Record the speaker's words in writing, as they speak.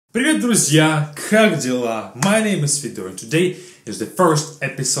Привет, друзья! Как дела? My name is Fedor, and today is the first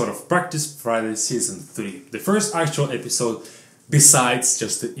episode of Practice Friday Season 3. The first actual episode besides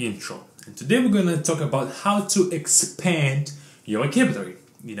just the intro. And today we're going to talk about how to expand your vocabulary.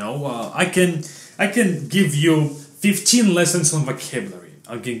 I can give you 15 lessons on vocabulary.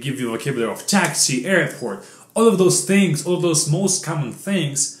 I can give you vocabulary of taxi, airport, all of those things, all of those most common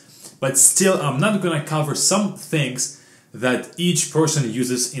things, but still I'm not going to cover some things that each person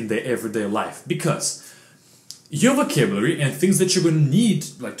uses in their everyday life, because your vocabulary and things that you're going to need,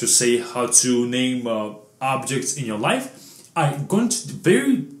 like to say how to name objects in your life, are going to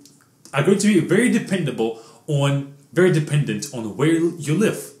be very dependent on where you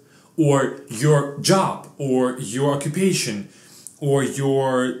live, or your job, or your occupation, or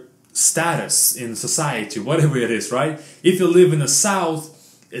your status in society, whatever it is, right? If you live in the south,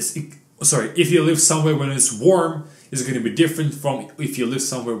 if you live somewhere when it's warm, it's going to be different from if you live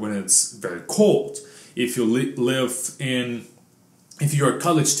somewhere when it's very cold. If you if you're a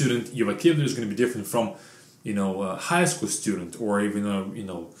college student, your vocabulary is going to be different from, a high school student, or even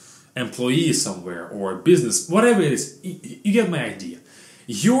a, employee somewhere, or a business, whatever it is. You get my idea.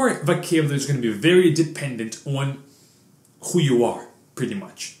 Your vocabulary is going to be very dependent on who you are, pretty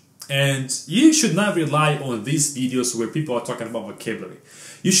much. And you should not rely on these videos where people are talking about vocabulary.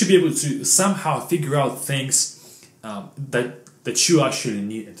 You should be able to somehow figure out things that you actually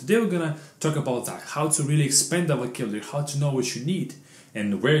need. And today we're gonna talk about that, how to really expand the vocabulary, how to know what you need,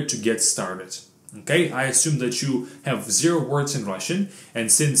 and where to get started. Okay, I assume that you have 0 words in Russian,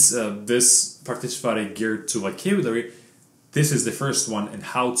 and since this Practice Friday geared to vocabulary, this is the first one, and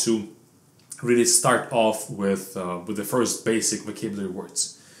how to really start off with the first basic vocabulary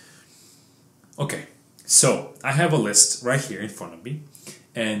words. Okay, so I have a list right here in front of me,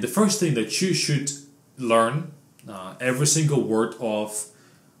 and the first thing that you should learn, every single word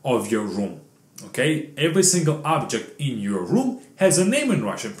of your room. Okay, every single object in your room has a name in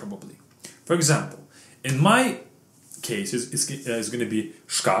Russian, probably. For example, in my case, it's going to be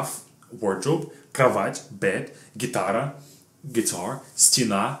шкаф, wardrobe, кровать, bed, guitar,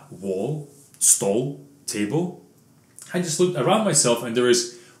 стена, wall, stol, table. I just looked around myself, and there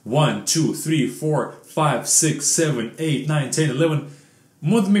is 1, 2, 3, 4, 5, 6, 7, 8, 9, 10, 11,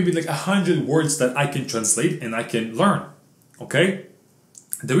 more than maybe like 100 words that I can translate and I can learn. Okay?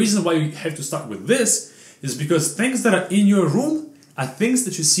 The reason why you have to start with this is because things that are in your room are things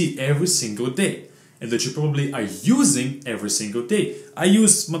that you see every single day, and that you probably are using every single day. I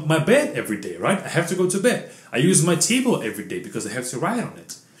use my bed every day, right? I have to go to bed. I use my table every day because I have to write on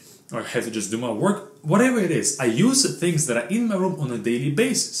it, or I have to just do my work, whatever it is. I use the things that are in my room on a daily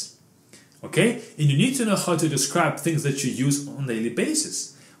basis. Okay? And you need to know how to describe things that you use on a daily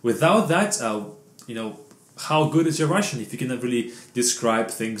basis. Without that, how good is your Russian if you cannot really describe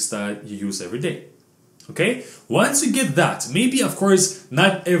things that you use every day? Okay? Once you get that, maybe, of course,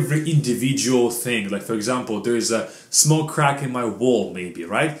 not every individual thing. Like, for example, there is a small crack in my wall, maybe,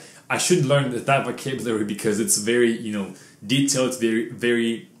 right? I shouldn't learn that vocabulary because it's very, detailed,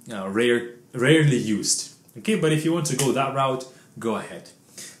 very rarely used. Okay? But if you want to go that route, go ahead.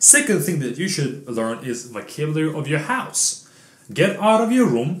 Second thing that you should learn is vocabulary of your house. Get out of your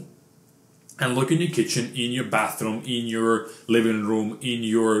room and look in your kitchen, in your bathroom, in your living room, in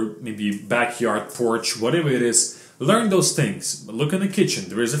your maybe backyard, porch, whatever it is. Learn those things. Look in the kitchen.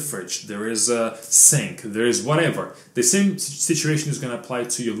 There is a fridge, there is a sink, there is whatever. The same situation is going to apply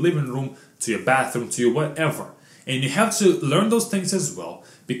to your living room, to your bathroom, to your whatever. And you have to learn those things as well,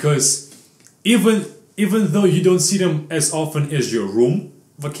 because even though you don't see them as often as your room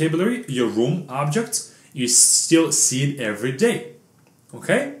vocabulary, your room objects, you still see it every day.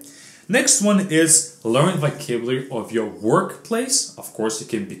 Okay? Next one is learn vocabulary of your workplace. Of course, it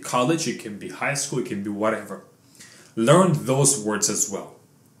can be college, it can be high school, it can be whatever. Learn those words as well,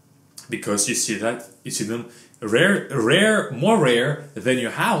 because you see them more rare than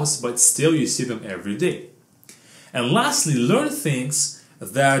your house, but still you see them every day. And lastly, learn things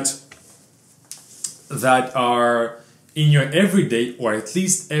that are in your everyday, or at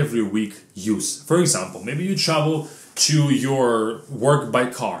least every week, use. For example, maybe you travel to your work by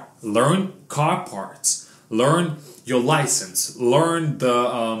car. Learn car parts. Learn your license. Learn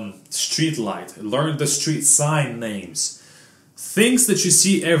the street light. Learn the street sign names. Things that you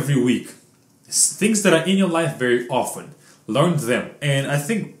see every week. Things that are in your life very often. Learn them. And I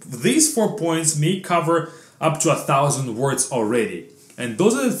think these 4 points may cover up to 1,000 words already. And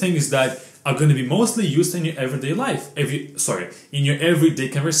those are the things that are going to be mostly used in your everyday life, in your everyday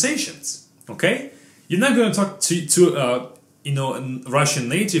conversations. Okay, you're not going to talk to Russian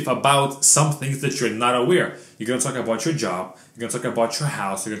native about some things that you're not aware. You're going to talk about your job, you're You're gonna talk about your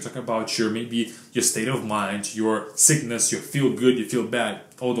house. You're gonna talk about your maybe your state of mind, your sickness, your feel good, you feel bad,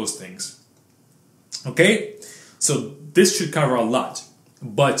 all those things. Okay, so this should cover a lot.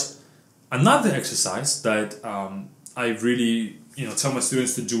 But another exercise that I really tell my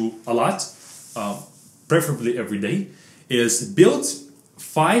students to do a lot, preferably every day, is build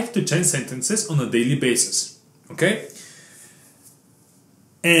 5 to 10 sentences on a daily basis. Okay,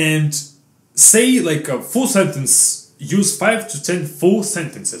 and say like a full sentence. Use 5 to 10 full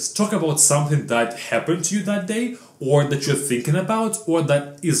sentences. Talk about something that happened to you that day, or that you're thinking about, or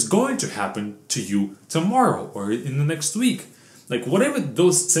that is going to happen to you tomorrow or in the next week. Like whatever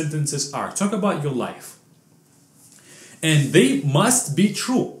those sentences are, talk about your life. And they must be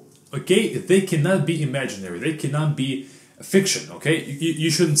true, okay? They cannot be imaginary. They cannot be fiction, okay? You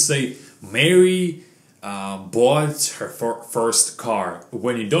shouldn't say, Mary bought her first car,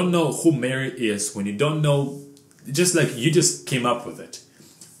 when you don't know who Mary is, when you don't know, just like you just came up with it.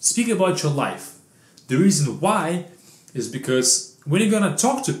 Speak about your life. The reason why is because when you're gonna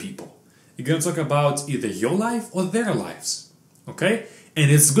talk to people, you're gonna talk about either your life or their lives, okay? And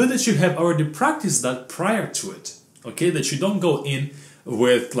it's good that you have already practiced that prior to it, okay? That you don't go in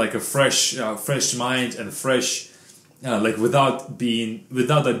with like a fresh mind and fresh, like without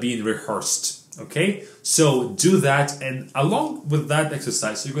that being rehearsed, okay? So do that, and along with that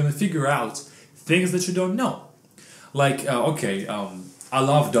exercise, you're gonna figure out things that you don't know. Like, I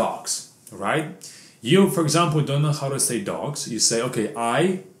love dogs, right? You, for example, don't know how to say dogs. You say, okay,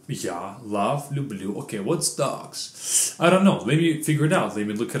 love, lublю. Okay, what's dogs? I don't know. Let me figure it out. Let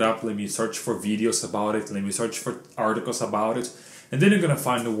me look it up. Let me search for videos about it. Let me search for articles about it. And then you're going to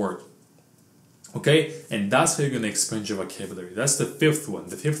find the word. Okay? And that's how you're going to expand your vocabulary. That's the fifth one,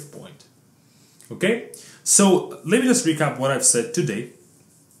 the fifth point. Okay? So, let me just recap what I've said today.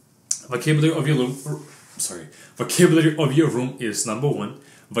 Vocabulary of your room is number 1.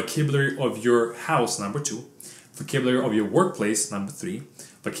 Vocabulary of your house, number 2. Vocabulary of your workplace, number 3.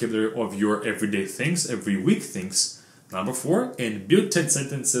 Vocabulary of your everyday things, every week things, number 4. And build 10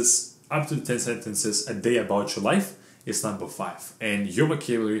 sentences, up to 10 sentences a day about your life is number 5. And your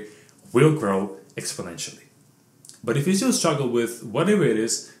vocabulary will grow exponentially. But if you still struggle with whatever it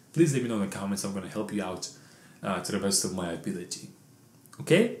is, please let me know in the comments. I'm going to help you out to the best of my ability.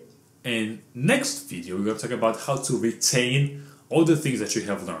 Okay? And next video, we're going to talk about how to retain all the things that you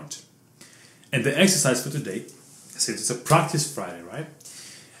have learned. And the exercise for today, since it's a practice Friday, right?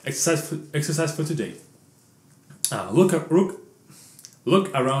 Exercise for today. Look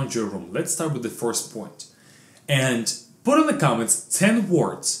around your room. Let's start with the first point. And put in the comments 10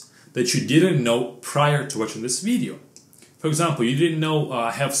 words that you didn't know prior to watching this video. For example, you didn't know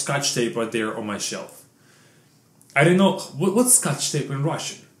I have Scotch tape right there on my shelf. I didn't know, what's Scotch tape in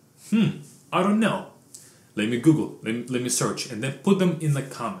Russian? I don't know. Let me Google, let me search, and then put them in the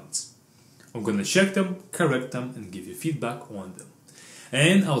comments. I'm gonna check them, correct them, and give you feedback on them.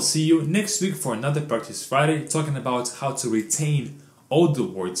 And I'll see you next week for another Practice Friday, talking about how to retain all the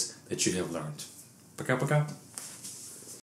words that you have learned. Пока-пока.